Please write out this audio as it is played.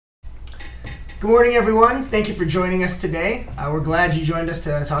Good morning, everyone. Thank you for joining us today. We're glad you joined us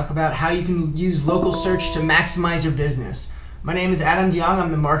to talk about how you can use local search to maximize your business. My name is Adam DeYoung. I'm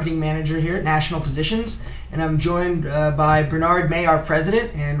the marketing manager here at National Positions, and I'm joined by Bernard May, our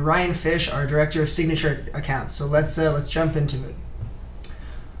president, and Ryan Fish, our director of signature accounts. So let's jump into it.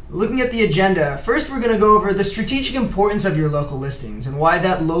 Looking at the agenda, first we're going to go over the strategic importance of your local listings and why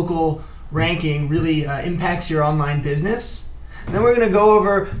that local ranking really impacts your online business. And then we're going to go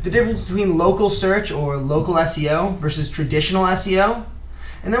over the difference between local search or local SEO versus traditional SEO.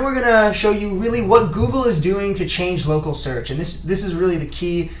 And then we're going to show you really what Google is doing to change local search. And this is really the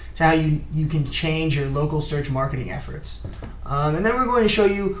key to how you can change your local search marketing efforts. And then we're going to show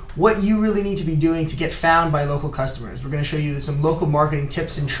you what you really need to be doing to get found by local customers. We're going to show you some local marketing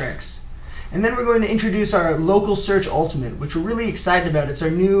tips and tricks. And then we're going to introduce our Local Search Ultimate, which we're really excited about. It's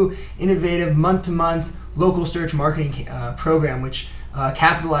our new innovative month-to-month local search marketing program, which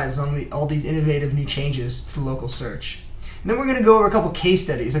capitalizes on all these innovative new changes to local search. And then we're going to go over a couple case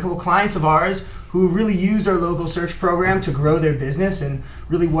studies, a couple clients of ours who really use our local search program to grow their business, and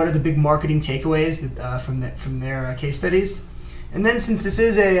really what are the big marketing takeaways from their case studies. And then, since this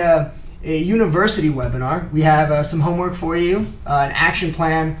is a university webinar, we have some homework for you, an action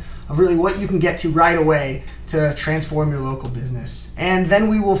plan of really what you can get to right away to transform your local business. And then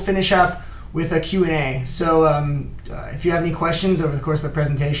we will finish up with a Q&A. So if you have any questions over the course of the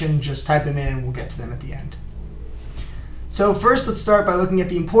presentation, just type them in and we'll get to them at the end. So first, let's start by looking at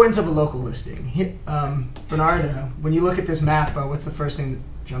the importance of a local listing. Here, Bernard, when you look at this map, what's the first thing that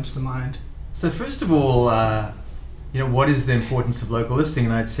jumps to mind? So first of all, what is the importance of local listing?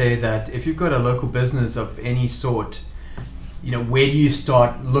 And I'd say that if you've got a local business of any sort, where do you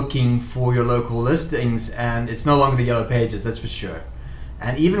start looking for your local listings? And it's no longer the yellow pages, that's for sure.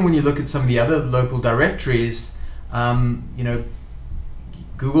 And even when you look at some of the other local directories, Google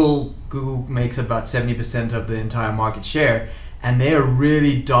makes about 70% of the entire market share, and they are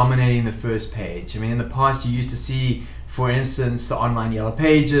really dominating the first page. I mean, in the past, you used to see, for instance, the online yellow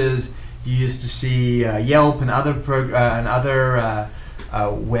pages. You used to see Yelp and other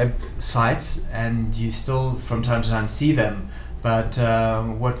websites, and you still, from time to time, see them. But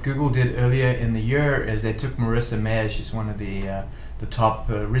what Google did earlier in the year is they took Marissa Mayer, she's one of the top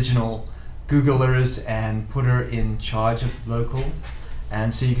original Googlers, and put her in charge of local.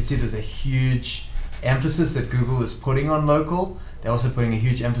 And so you can see there's a huge emphasis that Google is putting on local. They're also putting a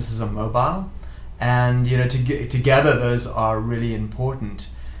huge emphasis on mobile. And together those are really important.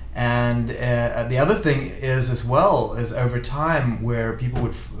 And the other thing is, as well, is over time where people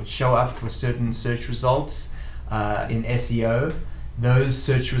would show up for certain search results in SEO, those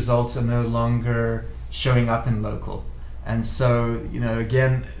search results are no longer showing up in local. And so,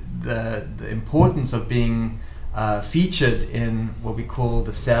 again, the importance of being featured in what we call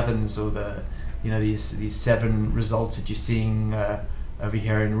the sevens, or these 7 results that you're seeing over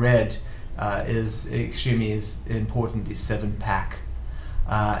here in red, is extremely important. These 7-pack,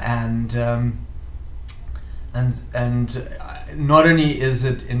 and not only is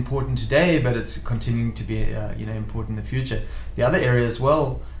it important today, but it's continuing to be important in the future. The other area as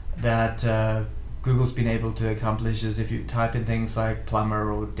well that Google's been able to accomplish is if you type in things like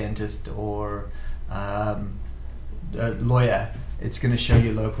plumber or dentist or lawyer, it's going to show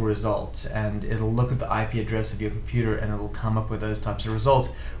you local results, and it'll look at the IP address of your computer and it'll come up with those types of results,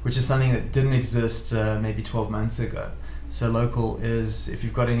 which is something that didn't exist maybe 12 months ago. So local is, if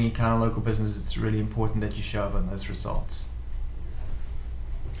you've got any kind of local business, it's really important that you show up on those results.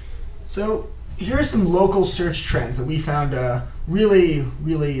 So here are some local search trends that we found really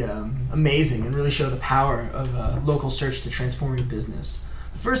amazing and really show the power of local search to transform your business.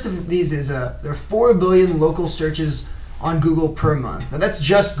 The first of these is there are 4 billion local searches on Google per month. Now that's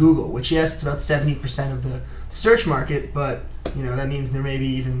just Google, which, yes, it's about 70% of the search market, but that means there may be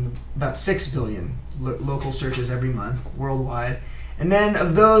even about 6 billion local searches every month worldwide. And then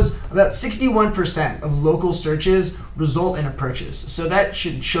of those, about 61% of local searches result in a purchase. So that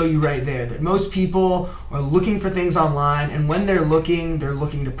should show you right there that most people are looking for things online, and when they're looking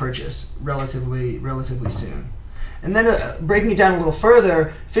to purchase relatively soon. And then breaking it down a little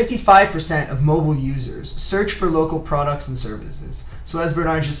further, 55% of mobile users search for local products and services. So as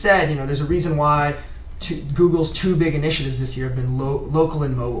Bernard just said, there's a reason why Google's 2 big initiatives this year have been local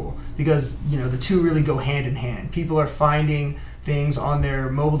and mobile, because the two really go hand in hand. People are finding things on their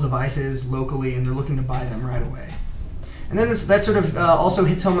mobile devices locally, and they're looking to buy them right away. And then that sort of also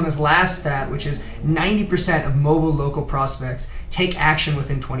hits home on this last stat, which is 90% of mobile local prospects take action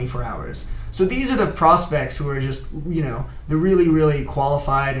within 24 hours. So these are the prospects who are just, they're really, really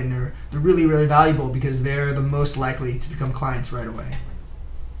qualified, and they're really, really valuable because they're the most likely to become clients right away.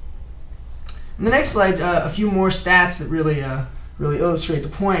 In the next slide, a few more stats that really illustrate the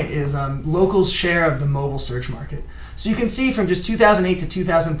point is local's share of the mobile search market. So you can see from just 2008 to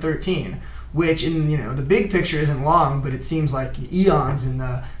 2013, which in the big picture isn't long, but it seems like eons in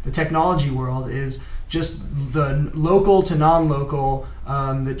the technology world, is just the local to non-local,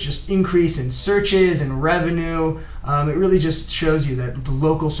 that just increase in searches and revenue. It really just shows you that the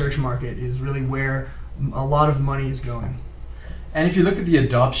local search market is really where a lot of money is going. And if you look at the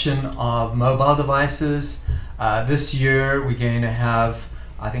adoption of mobile devices, this year we're going to have,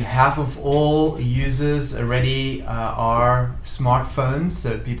 I think, half of all users already are smartphones.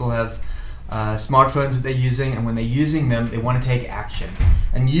 So people have smartphones that they're using, and when they're using them, they want to take action.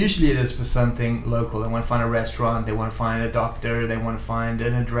 And usually it is for something local. They want to find a restaurant, they want to find a doctor, they want to find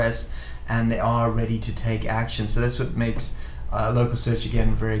an address, and they are ready to take action. So that's what makes local search,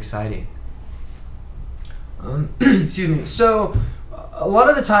 again, very exciting. Excuse me. So a lot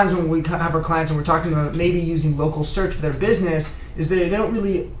of the times when we have our clients and we're talking about maybe using local search for their business, is they don't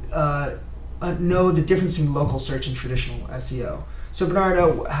really know the difference between local search and traditional SEO. So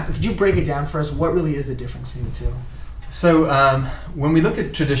Bernardo, could you break it down for us? What really is the difference between the two? So when we look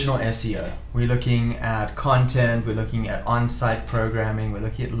at traditional SEO, we're looking at content, we're looking at on-site programming, we're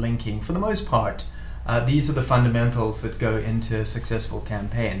looking at linking. For the most part, these are the fundamentals that go into a successful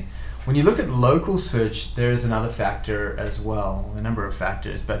campaign. When you look at local search, there is another factor as well, a number of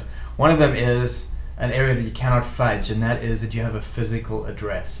factors, but one of them is an area that you cannot fudge, and that is that you have a physical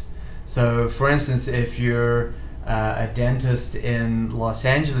address. So for instance, if you're a dentist in Los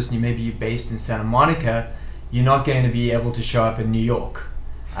Angeles and you may be based in Santa Monica, you're not going to be able to show up in New York.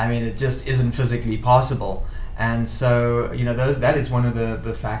 I mean, it just isn't physically possible. And so, that is one of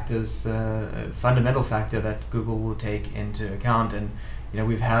the factors, fundamental factor that Google will take into account. And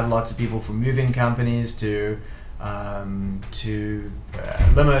we've had lots of people from moving companies to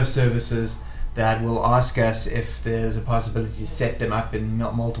limo services that will ask us if there's a possibility to set them up in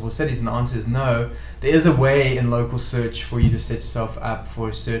multiple cities, and the answer is no. There is a way in local search for you to set yourself up for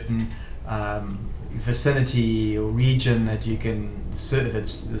a certain vicinity or region that you can,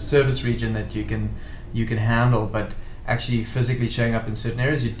 that's the service region that you can handle, but actually physically showing up in certain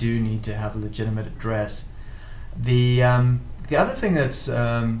areas, you do need to have a legitimate address. The other thing that's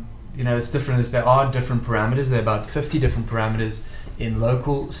it's different is there are different parameters. There are about 50 different parameters in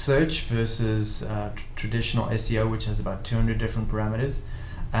local search versus traditional SEO, which has about 200 different parameters.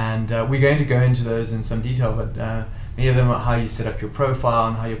 And we're going to go into those in some detail, but many of them are how you set up your profile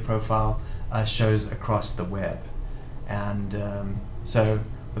and how your profile shows across the web. And so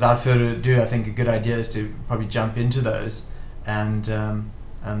without further ado, I think a good idea is to probably jump into those, and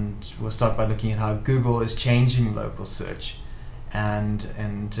we'll start by looking at how Google is changing local search and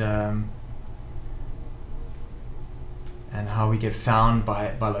how we get found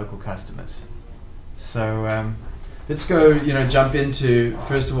by local customers. So let's go, jump into,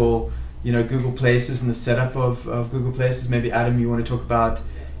 first of all, Google Places and the setup of Google Places. Maybe Adam, you want to talk about,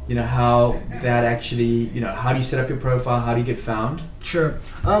 how that actually, how do you set up your profile? How do you get found? Sure.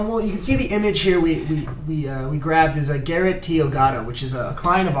 Well, you can see the image here we grabbed is a Garrett T. Ogata, which is a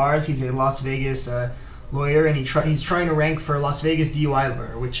client of ours. He's a Las Vegas lawyer, and he's trying to rank for Las Vegas DUI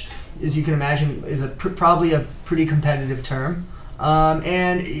lawyer, which, as you can imagine, is probably a pretty competitive term.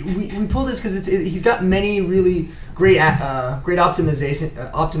 And we pulled this because he's got many really great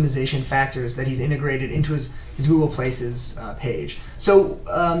optimization factors that he's integrated into his Google Places page. So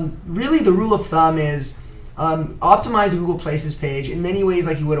really, the rule of thumb is optimize a Google Places page in many ways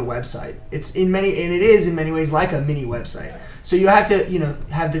like you would a website. It is in many ways like a mini website. So you have to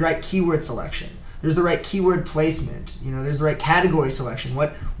have the right keyword selection. There's the right keyword placement. There's the right category selection.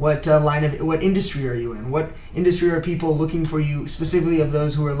 What industry are you in? What industry are people looking for you, specifically of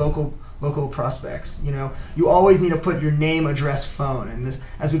those who are local prospects? You always need to put your name, address, phone, and this,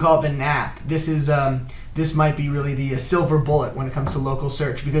 as we call it, the NAP. This might be really the silver bullet when it comes to local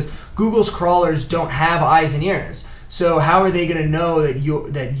search, because Google's crawlers don't have eyes and ears. So how are they going to know that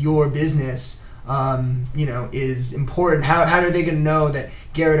your business is important? How are they going to know that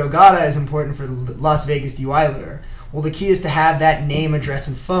Garrett Ogata is important for the Las Vegas DUI lawyer? Well, the key is to have that name, address,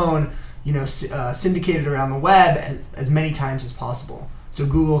 and phone, syndicated around the web as many times as possible. So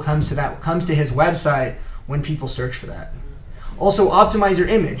Google comes to his website when people search for that. Also, optimize your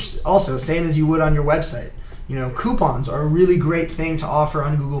image. Also, same as you would on your website. Coupons are a really great thing to offer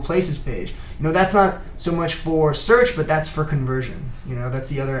on Google Places page. That's not so much for search, but that's for conversion. That's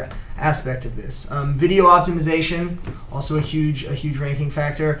the other aspect of this. Video optimization, also a huge ranking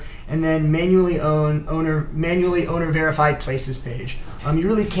factor, and then manually owner verified places page. You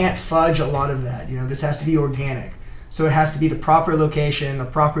really can't fudge a lot of that. This has to be organic. So it has to be the proper location, the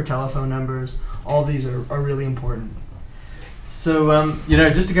proper telephone numbers. All these are really important. So,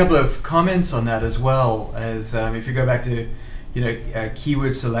 just a couple of comments on that as well, as if you go back to,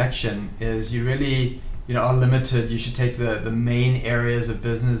 keyword selection, is you really, are limited. You should take the main areas of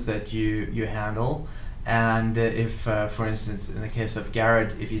business that you handle. And if, for instance, in the case of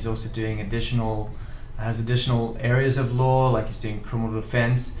Garrett, if he's also doing additional areas of law, like he's doing criminal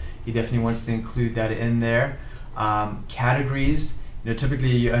defense, he definitely wants to include that in there. Categories, typically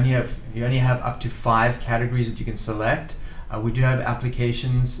you only have up to 5 categories that you can select. We do have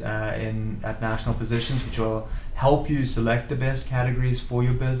applications at National Positions which will help you select the best categories for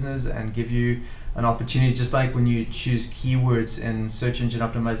your business and give you an opportunity, just like when you choose keywords in search engine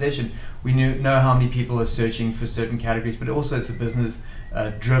optimization. We know how many people are searching for certain categories, but also it's a business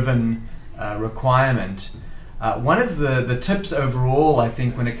driven requirement. One of the tips overall, I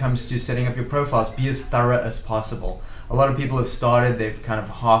think, when it comes to setting up your profiles, be as thorough as possible. A lot of people have started, they've kind of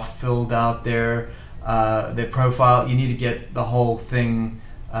half filled out their profile. You need to get the whole thing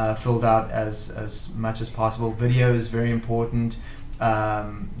filled out as much as possible. Video is very important.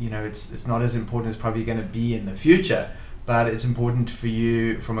 It's not as important as probably going to be in the future, but it's important for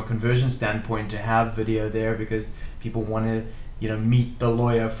you from a conversion standpoint to have video there, because people want to meet the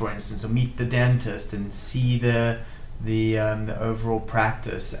lawyer, for instance, or meet the dentist and see the overall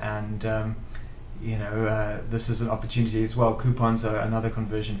practice. And this is an opportunity as well. Coupons are another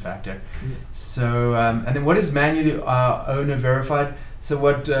conversion factor. Yeah. So and then what is manually owner verified? So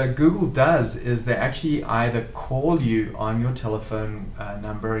what Google does is they actually either call you on your telephone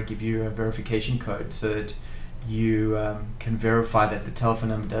number, give you a verification code so that you can verify that the telephone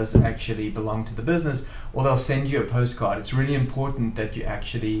number does actually belong to the business, or they'll send you a postcard. It's really important that you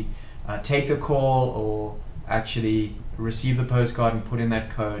actually take the call or actually receive the postcard and put in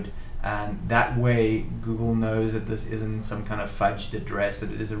that code, and that way Google knows that this isn't some kind of fudged address,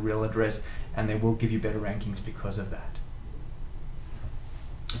 that it is a real address, and they will give you better rankings because of that.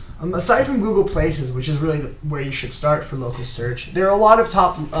 Aside from Google Places, which is really where you should start for local search, there are a lot of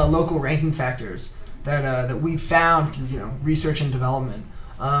top local ranking factors that we've found through research and development.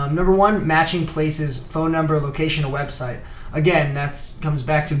 Number one, matching places, phone number, location, a website. Again, that comes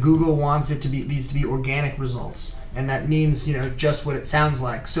back to Google wants these to be organic results, and that means just what it sounds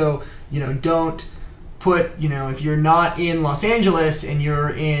like. So don't put if you're not in Los Angeles and you're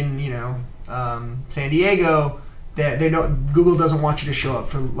in San Diego, that Google doesn't want you to show up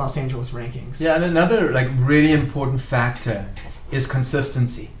for Los Angeles rankings. Yeah, and another really important factor is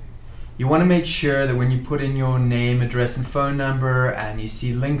consistency. You want to make sure that when you put in your name, address, and phone number, and you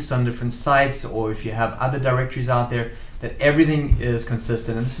see links on different sites, or if you have other directories out there, that everything is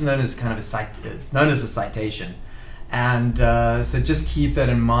consistent. And this is known as it's known as a citation. And so just keep that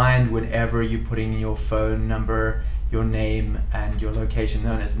in mind whenever you're putting in your phone number, your name, and your location,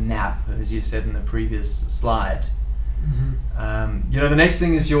 known as NAP, as you said in the previous slide. Mm-hmm. The next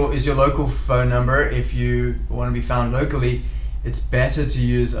thing is your local phone number. If you want to be found locally, it's better to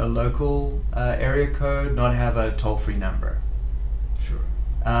use a local area code, not have a toll-free number. Sure.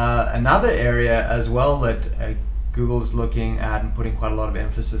 Another area as well that Google is looking at and putting quite a lot of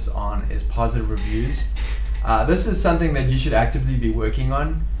emphasis on is positive reviews. This is something that you should actively be working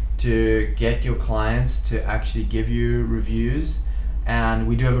on to get your clients to actually give you reviews. And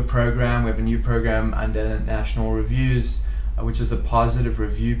we do have a program. We have a new program under National Reviews, which is a positive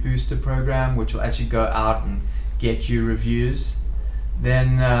review booster program, which will actually go out and get you reviews.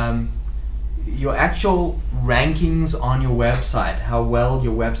 Then your actual rankings on your website, how well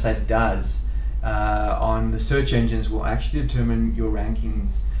your website does on the search engines, will actually determine your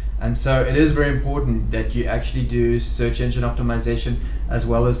rankings. And so it is very important that you actually do search engine optimization as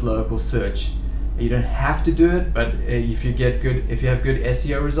well as local search. You don't have to do it, but if you have good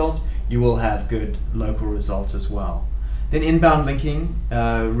SEO results, you will have good local results as well. Then inbound linking,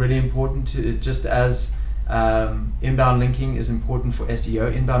 really important just as inbound linking is important for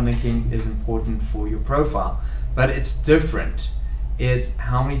SEO, inbound linking is important for your profile, but it's different. It's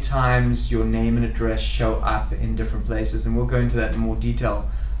how many times your name and address show up in different places, and we'll go into that in more detail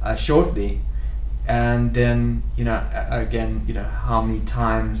shortly. And then again, how many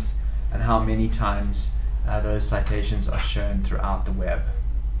times and how many times those citations are shown throughout the web.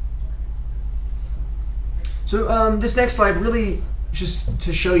 So this next slide really just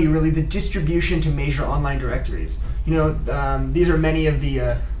to show you really the distribution to major online directories. These are many of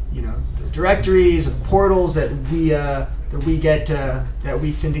the the directories and portals that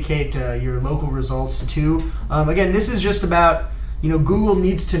we syndicate your local results to. Again, this is just about Google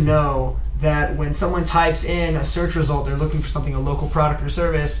needs to know that when someone types in a search result, they're looking for something, a local product or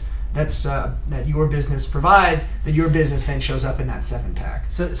service, that your business provides, that your business then shows up in that 7-pack.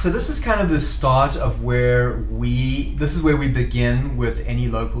 So this is kind of the start of this is where we begin with any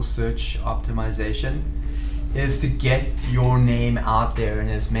local search optimization, is to get your name out there in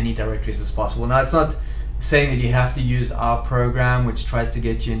as many directories as possible. Now, it's not saying that you have to use our program, which tries to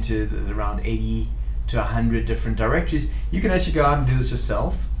get you into around 80 to 100 different directories. You can actually go out and do this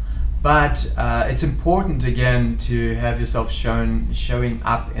yourself. But it's important, again, to have yourself showing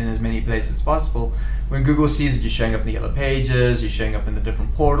up in as many places as possible. When Google sees that you're showing up in the yellow pages, you're showing up in the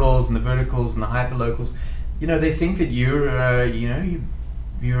different portals and the verticals and the hyperlocals, they think that you're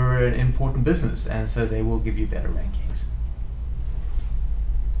an important business, and so they will give you better rankings.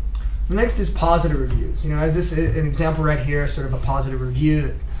 The next is positive reviews. As this is an example right here, sort of a positive review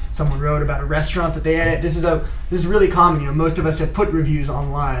that someone wrote about a restaurant that they had at. This is really common. Most of us have put reviews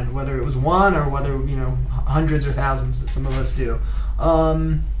online, whether it was one or whether hundreds or thousands that some of us do.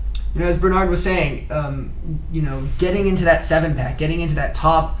 As Bernard was saying, getting into that 7-pack, getting into that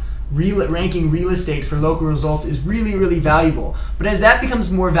top ranking real estate for local results is really, really valuable. But as that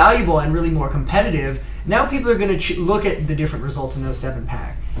becomes more valuable and really more competitive, now people are going to look at the different results in those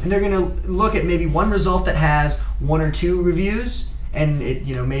 7-pack, and they're going to look at maybe one result that has 1 or 2 reviews, and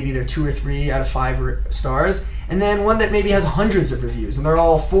maybe they're 2 or 3 out of 5 stars, and then one that maybe has hundreds of reviews and they're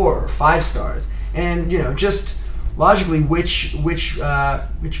all 4 or 5 stars. And just logically, which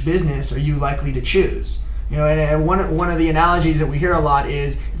business are you likely to choose? And one of the analogies that we hear a lot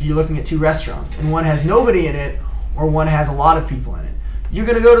is if you're looking at 2 restaurants and one has nobody in it or one has a lot of people in it, you're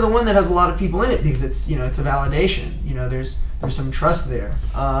going to go to the one that has a lot of people in it because it's it's a validation. There's some trust there.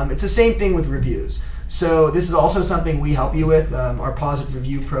 It's the same thing with reviews. So this is also something we help you with, our Positive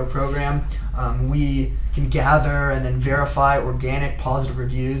Review Pro program. We can gather and then verify organic positive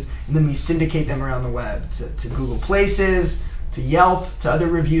reviews, and then we syndicate them around the web to Google Places, to Yelp, to other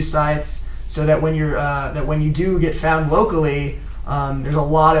review sites, so that when you do get found locally, there's a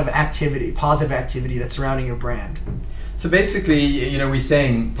lot of activity, positive activity that's surrounding your brand. So basically, we're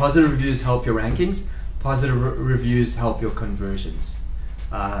saying positive reviews help your rankings, positive reviews help your conversions.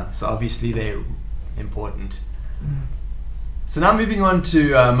 So obviously they're important. So now moving on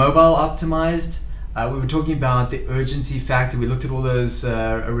to mobile optimized. We were talking about the urgency factor. We looked at all those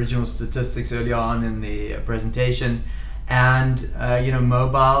original statistics earlier on in the presentation, and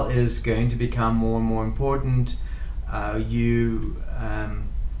mobile is going to become more and more important.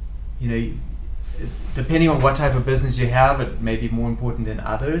 Depending on what type of business you have, it may be more important than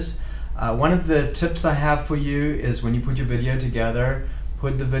others. One of the tips I have for you is when you put your video together,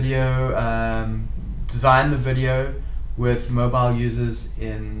 design the video with mobile users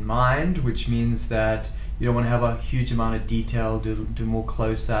in mind, which means that you don't want to have a huge amount of detail, do more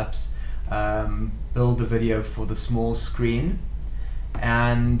close-ups, build the video for the small screen.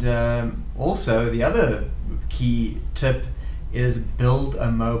 And also the other key tip is build a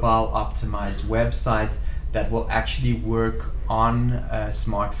mobile optimized website that will actually work on a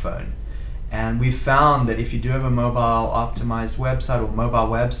smartphone. And we found that if you do have a mobile optimized website or mobile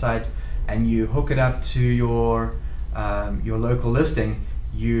website and you hook it up to your local listing,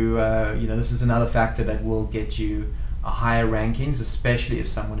 this is another factor that will get you a higher rankings, especially if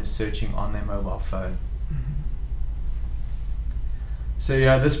someone is searching on their mobile phone. So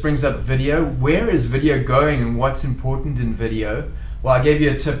this brings up video. Where is video going and what's important in video? Well, I gave you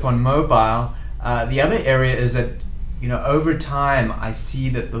a tip on mobile. The other area is that over time I see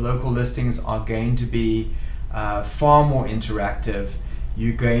that the local listings are going to be far more interactive.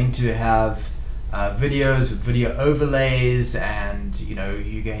 You're going to have videos with video overlays, and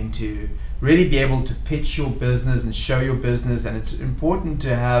you're going to really be able to pitch your business and show your business, and it's important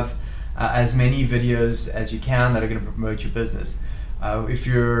to have as many videos as you can that are going to promote your business. If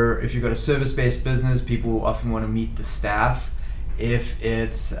you've got a service-based business, people often want to meet the staff. If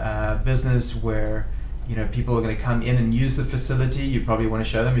it's a business where people are going to come in and use the facility, you probably want to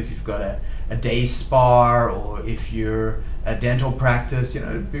show them. If you've got a day spa, or if you're a dental practice, or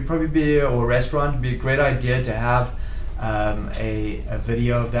a restaurant, it'd be a great idea to have a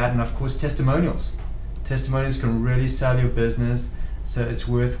video of that. And of course, testimonials. Testimonials can really sell your business, so it's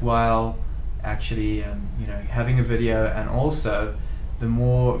worthwhile actually having a video. And also, the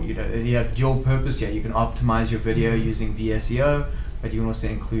more you have dual purpose here. You can optimize your video using VSEO, but you can also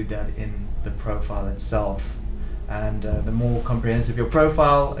include that in the profile itself. And the more comprehensive your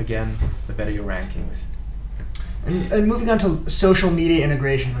profile, again, the better your rankings. And moving on to social media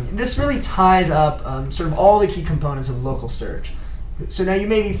integration, this really ties up sort of all the key components of local search. So now you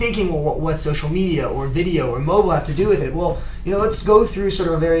may be thinking, well, what social media or video or mobile have to do with it? Well, let's go through sort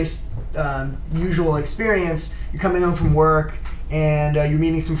of a very usual experience. You're coming home from work and you're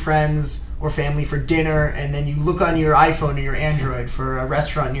meeting some friends or family for dinner, and then you look on your iPhone or your Android for a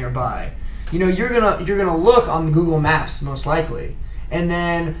restaurant nearby. You're gonna look on Google Maps most likely, and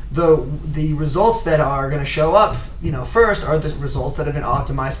then the results that are gonna show up, first are the results that have been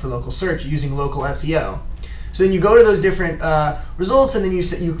optimized for local search using local SEO. So then you go to those different results, and then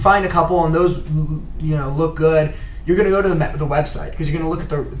you find a couple, and those look good. You're going to go to the website because you're going to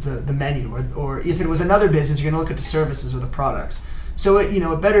look at the menu, or if it was another business, you're going to look at the services or the products. So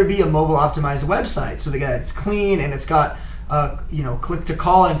it better be a mobile optimized website so that it's clean and it's got click to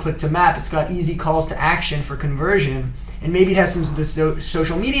call and click to map. It's got easy calls to action for conversion, and maybe it has some of the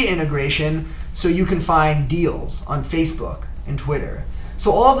social media integration so you can find deals on Facebook and Twitter.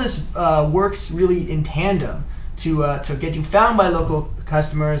 So all this works really in tandem to get you found by local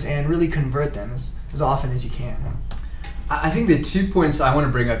customers and really convert them as often as you can. I think there are 2 points I want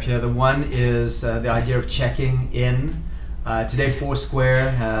to bring up here. The one is the idea of checking in. Today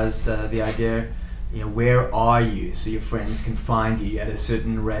Foursquare has the idea, where are you? So your friends can find you at a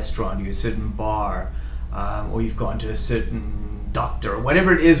certain restaurant, or a certain bar, or you've gone to a certain doctor, or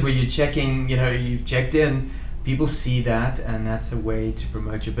whatever it is where you're checking, you've checked in. People see that, and that's a way to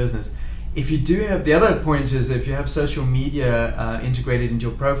promote your business. If you do have, the other point is if you have social media integrated into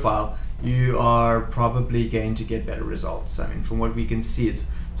your profile, you are probably going to get better results. I mean, from what we can see, it's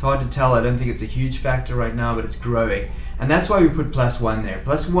hard to tell. I don't think it's a huge factor right now, but it's growing. And that's why we put +1 there.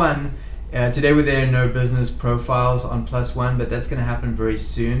 +1, today there are no business profiles on +1, but that's going to happen very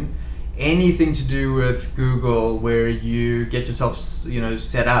soon. Anything to do with Google where you get yourself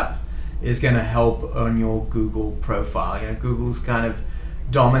set up is going to help on your Google profile. Google's kind of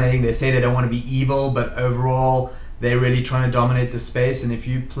dominating. They say they don't want to be evil, but overall they're really trying to dominate the space, and if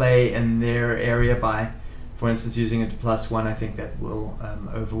you play in their area by, for instance, using it to +1, I think that will,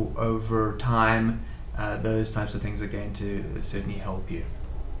 over time, those types of things are going to certainly help you.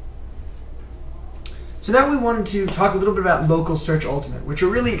 So now we wanted to talk a little bit about Local Search Ultimate, which we're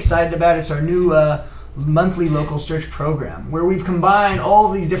really excited about. It's our new monthly local search program, where we've combined all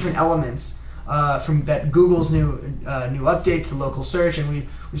of these different elements from that Google's new updates to local search, and we've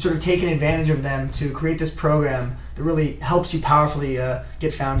sort of taken advantage of them to create this program that really helps you powerfully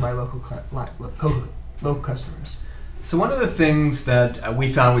get found by local customers. So one of the things that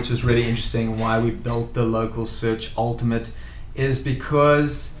we found, which was really interesting, and why we built the Local Search Ultimate, is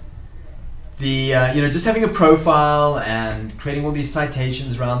because the just having a profile and creating all these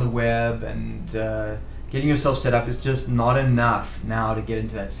citations around the web and getting yourself set up is just not enough now to get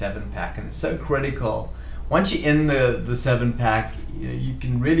into that 7-pack, and it's so critical. Once you're in the 7-pack, it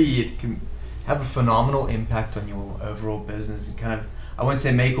can have a phenomenal impact on your overall business. It kind of, I won't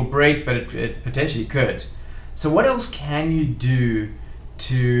say make or break, but it potentially could. So what else can you do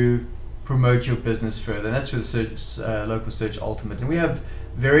to promote your business further? And that's with Local Search Ultimate. And we have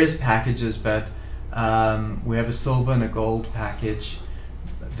various packages, but we have a silver and a gold package.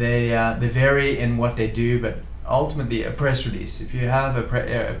 They vary in what they do, but ultimately a press release. If you have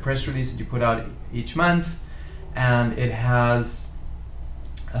a press release that you put out each month, and it has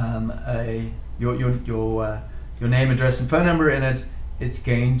your name, address, and phone number in it, it's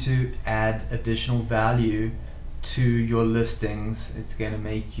going to add additional value to your listings. It's going to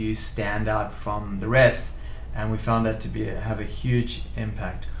make you stand out from the rest, and we found that to have a huge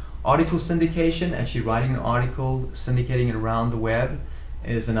impact. Article syndication, actually writing an article, syndicating it around the web,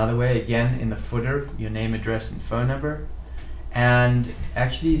 is another way. Again, in the footer, your name, address, and phone number, and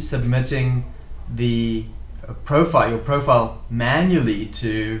actually submitting your profile manually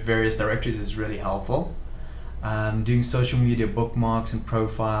to various directories is really helpful. Doing social media bookmarks and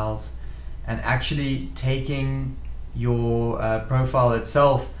profiles, and actually taking your profile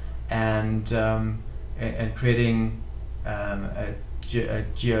itself and creating a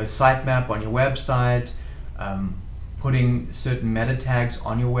geo sitemap on your website, putting certain meta tags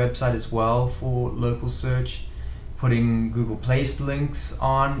on your website as well for local search, putting Google placed links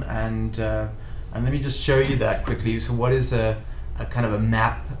on, and let me just show you that quickly. So what is a kind of a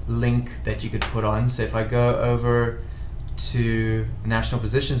map link that you could put on? So if I go over to national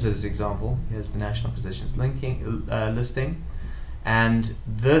positions as an example, here's the national positions listing, and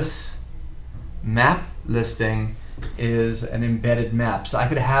this map listing is an embedded map. So I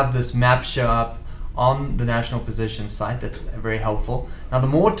could have this map show up on the national positions site. That's very helpful. Now the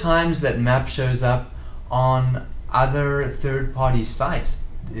more times that map shows up on other third-party sites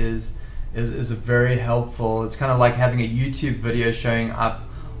is a very helpful. It's kind of like having a YouTube video showing up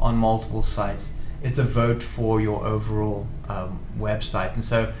on multiple sites. It's a vote for your overall website, and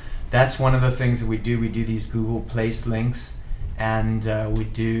so that's one of the things that we do. We do these Google placed links, and we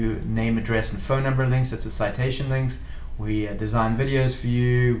do name, address, and phone number links. That's the citation links. We design videos for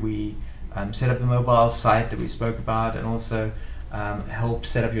you. We set up the mobile site that we spoke about, and also help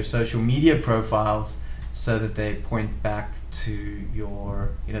set up your social media profiles so that they point back to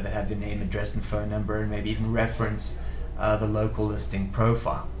your, they have your name, address, and phone number, and maybe even reference the local listing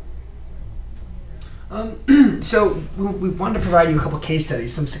profile. So we wanted to provide you a couple case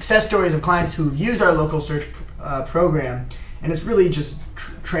studies, some success stories of clients who've used our local search program, and it's really just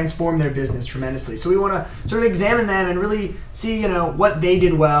transformed their business tremendously. So we want to sort of examine them and really see, what they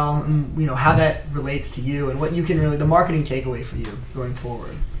did well, and how that relates to you, and what you can really, the marketing takeaway for you going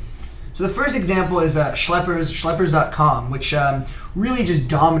forward. So the first example is Schleppers.com, which really just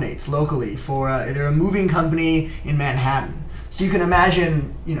dominates locally for they're a moving company in Manhattan. So you can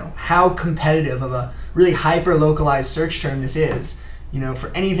imagine, how competitive of a really hyper-localized search term this is.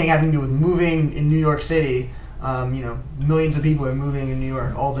 For anything having to do with moving in New York City, millions of people are moving in New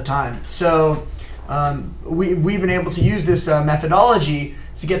York all the time. So we've been able to use this methodology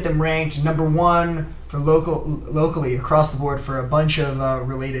to get them ranked number one for locally across the board for a bunch of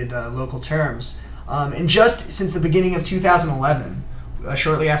related local terms. And just since the beginning of 2011,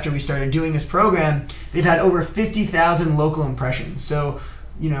 shortly after we started doing this program, they've had over 50,000 local impressions. So,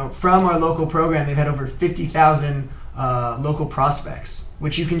 from our local program, they've had over 50,000 local prospects,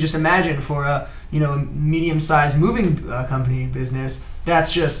 which you can just imagine for a medium-sized moving company business.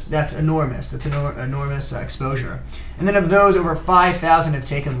 That's enormous. That's enormous exposure. And then of those, over 5,000 have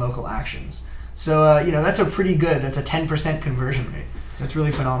taken local actions. So that's a 10% conversion rate. That's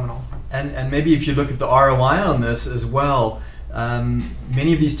really phenomenal. And maybe if you look at the ROI on this as well,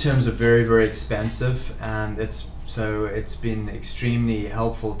 many of these terms are very, very expensive, and it's been extremely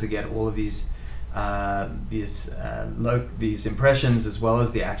helpful to get all of these impressions as well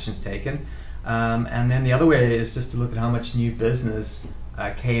as the actions taken. And then the other way is just to look at how much new business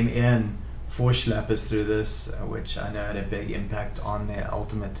came in for Schleppers through this, which I know had a big impact on their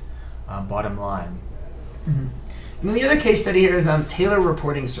ultimate bottom line. Mm-hmm. And then the other case study here is Taylor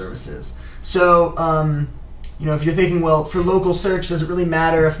Reporting Services. So, if you're thinking, well, for local search, does it really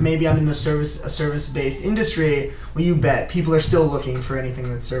matter if maybe I'm in a service-based industry? Well, you bet. People are still looking for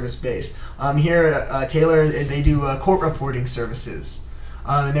anything that's service-based. Here, Taylor, they do court reporting services,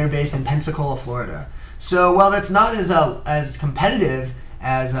 and they're based in Pensacola, Florida. So while that's not as competitive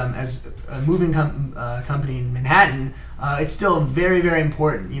as a moving company in Manhattan, it's still very, very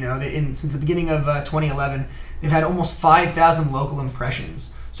important. Since the beginning of 2011, they've had almost 5,000 local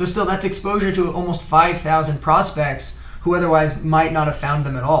impressions. So still, that's exposure to almost 5,000 prospects who otherwise might not have found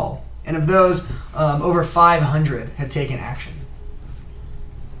them at all. And of those, over 500 have taken action.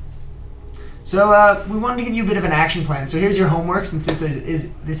 So we wanted to give you a bit of an action plan. So here's your homework, since this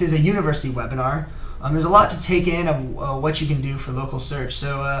is a university webinar. There's a lot to take in of what you can do for local search.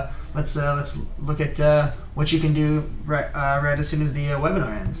 So let's look at what you can do right as soon as the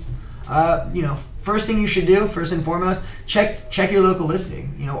webinar ends. First thing you should do, first and foremost, check your local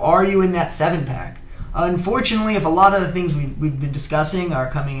listing. Are you in that 7-pack? Unfortunately, if a lot of the things we've been discussing are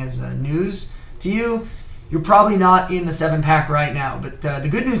coming as news to you, you're probably not in the 7-pack right now. But the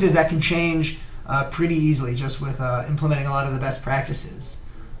good news is that can change pretty easily just with implementing a lot of the best practices.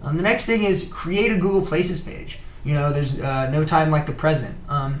 The next thing is create a Google Places page. There's no time like the present.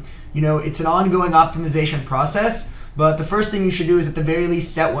 It's an ongoing optimization process. But the first thing you should do is at the very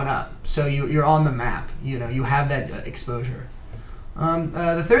least set one up, so you're on the map. You have that exposure.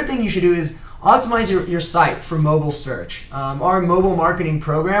 The third thing you should do is optimize your site for mobile search. Our mobile marketing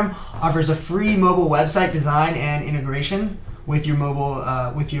program offers a free mobile website design and integration with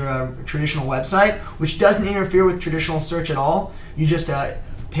your traditional website, which doesn't interfere with traditional search at all. You just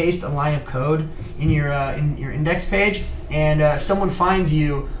paste a line of code in your index page, and if someone finds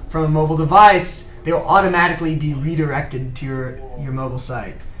you from a mobile device, they'll automatically be redirected to your mobile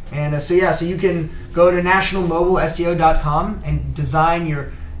site. And so you can go to nationalmobileseo.com and design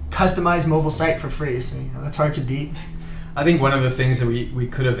your customized mobile site for free. So that's hard to beat. I think one of the things that we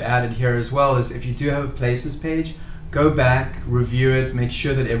could have added here as well is if you do have a Places page, go back, review it, make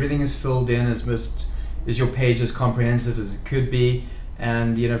sure that everything is filled in is your page as comprehensive as it could be,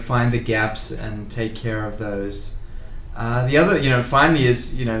 and find the gaps and take care of those. The other, finally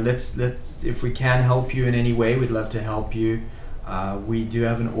is, let's if we can help you in any way, we'd love to help you. We do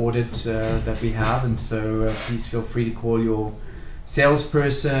have an audit that we have, and so please feel free to call your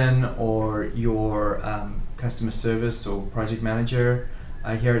salesperson or your customer service or project manager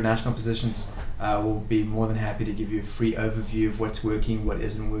here at National Positions. We'll be more than happy to give you a free overview of what's working, what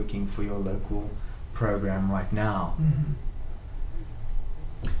isn't working for your local program right now. Mm-hmm.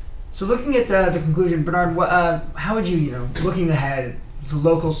 So looking at the conclusion, Bernard, how would you, looking ahead, the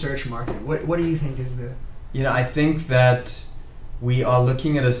local search market, what do you think is I think that we are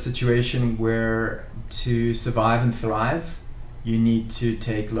looking at a situation where to survive and thrive, you need to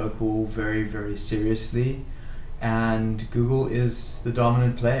take local very, very seriously. And Google is the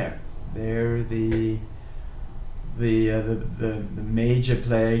dominant player. They're the major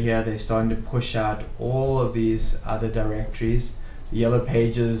player here. They're starting to push out all of these other directories. The Yellow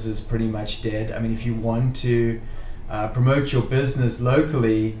Pages is pretty much dead. I mean, if you want to promote your business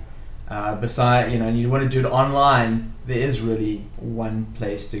locally, and you want to do it online, there is really one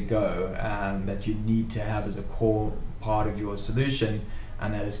place to go that you need to have as a core part of your solution,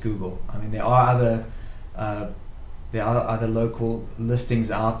 and that is Google. I mean, there are other local listings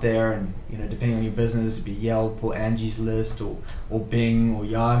out there, and depending on your business, it'd be Yelp or Angie's List or Bing or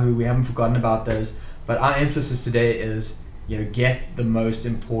Yahoo. We haven't forgotten about those, but our emphasis today is get the most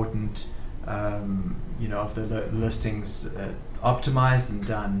important of the listings optimized and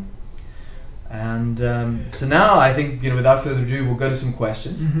done. And so now I think without further ado, we'll go to some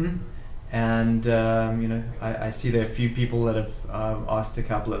questions. Mm-hmm. And I see there are a few people that have asked a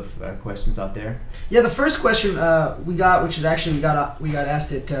couple of questions out there. Yeah, the first question we got, which is actually we got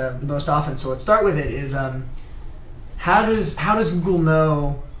asked it the most often. So let's start with it. Is how does Google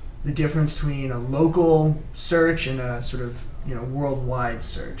know the difference between a local search and a sort of worldwide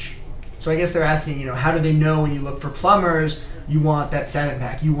search? So I guess they're asking, how do they know when you look for plumbers, you want that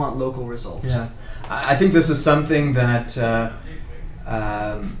 7-pack, you want local results? Yeah, I think this is something that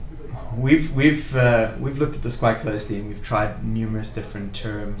we've looked at this quite closely, and we've tried numerous different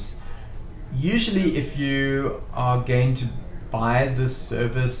terms. Usually, if you are going to buy the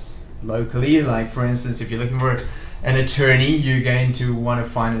service locally, like for instance, if you're looking for an attorney, you're going to want to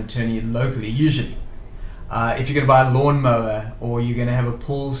find an attorney locally, usually. If you're going to buy a lawnmower or you're going to have a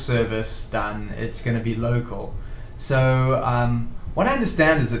pool service done, it's going to be local. So what I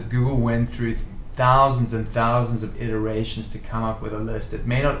understand is that Google went through thousands and thousands of iterations to come up with a list. It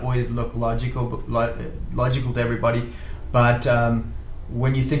may not always look logical to everybody, but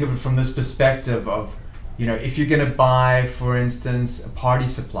when you think of it from this perspective of, if you're going to buy, for instance, party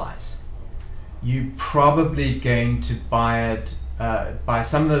supplies, you're probably going to buy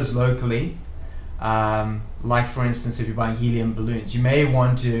some of those locally. Like for instance, if you're buying helium balloons, you may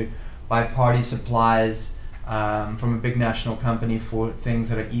want to buy party supplies from a big national company for things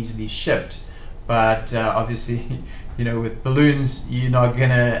that are easily shipped. But obviously, with balloons, you're not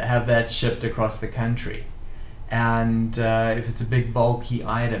gonna have that shipped across the country. And if it's a big bulky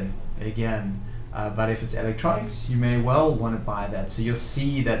item, again, but if it's electronics, you may well want to buy that. So you'll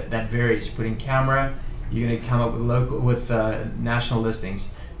see that varies. You put in camera, you're gonna come up with national listings.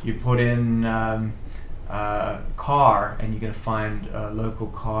 You put in car, and you're going to find local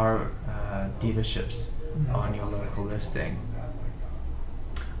car dealerships on your local listing.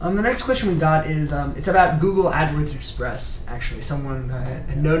 The next question we got is it's about Google AdWords Express. Actually, someone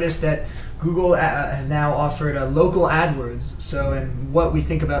had noticed that Google has now offered a local AdWords. So, and what we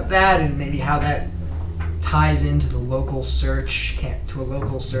think about that, and maybe how that ties into the local search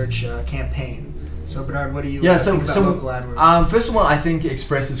campaign. So Bernard, what do you think about local AdWords? First of all, I think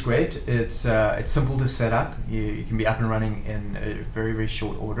Express is great. It's simple to set up. You can be up and running in a very, very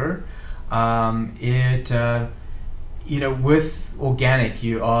short order. With organic,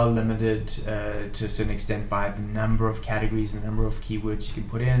 you are limited to a certain extent by the number of categories and the number of keywords you can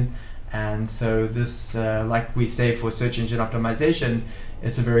put in. And so this, like we say for search engine optimization,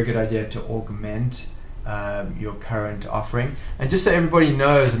 it's a very good idea to augment your current offering. And just so everybody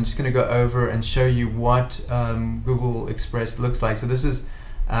knows, I'm just going to go over and show you what Google Express looks like. So this is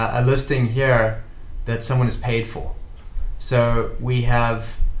a listing here that someone has paid for. So we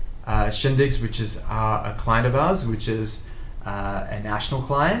have Shindigs, which is a client of ours, which is a national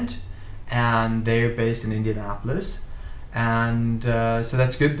client, and they're based in Indianapolis. And so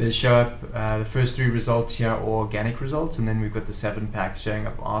that's good. They show up, the first 3 results here are organic results, and then we've got the 7-pack showing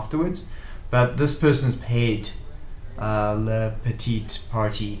up afterwards. But this person's paid, Le Petite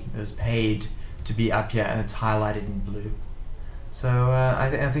Party is paid to be up here, and it's highlighted in blue. So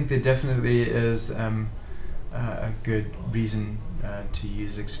I think there definitely is a good reason to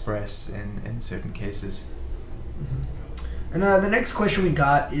use Express in certain cases. Mm-hmm. And the next question we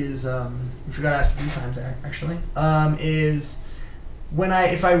got is, which we got asked a few times actually, is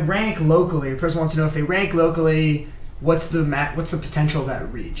if I rank locally, the person wants to know if they rank locally, what's the potential of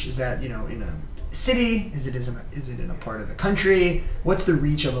that reach? Is that in a city? Is it in a part of the country? What's the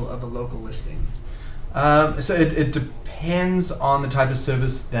reach of a local listing? So it depends on the type of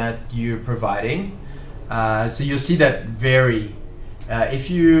service that you're providing. So you'll see that vary. If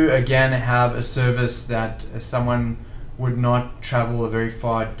you again have a service that someone would not travel a very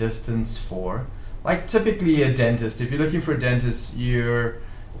far distance for, like typically a dentist. If you're looking for a dentist, you're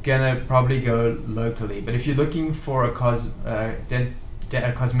gonna probably go locally. But if you're looking for a cosmetic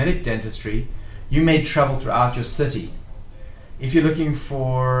dentistry, you may travel throughout your city. If you're looking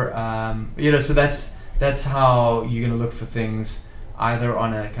for, so that's how you're gonna look for things, either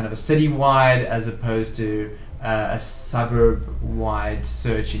on a kind of a city-wide as opposed to a suburb-wide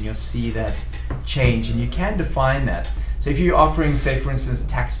search, and you'll see that change, and you can define that. So if you're offering, say for instance,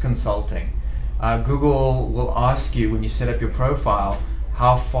 tax consulting, Google will ask you when you set up your profile,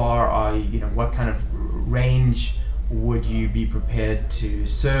 how far are you, what kind of range would you be prepared to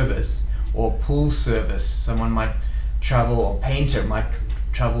service, or pool service. Someone might travel, or painter might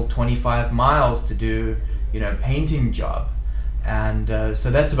travel 25 miles to do, a painting job. And so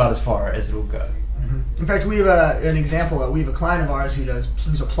that's about as far as it'll go. In fact, we have an example. We have a client of ours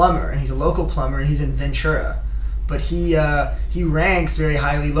who's a plumber, and he's a local plumber, and he's in Ventura, but he ranks very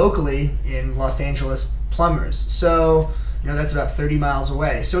highly locally in Los Angeles plumbers. So that's about 30 miles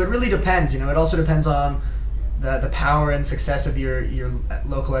away. So it really depends. It also depends on the power and success of your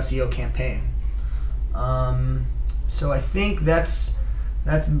local SEO campaign. So I think that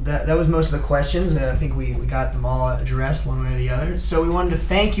was most of the questions. I think we got them all addressed one way or the other. So we wanted to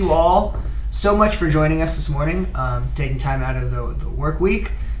thank you all so much for joining us this morning, taking time out of the work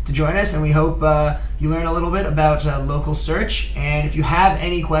week to join us, and we hope you learn a little bit about local search. And if you have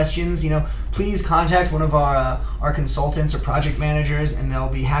any questions, please contact one of our consultants or project managers, and they'll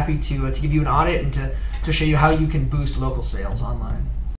be happy to give you an audit and to show you how you can boost local sales online.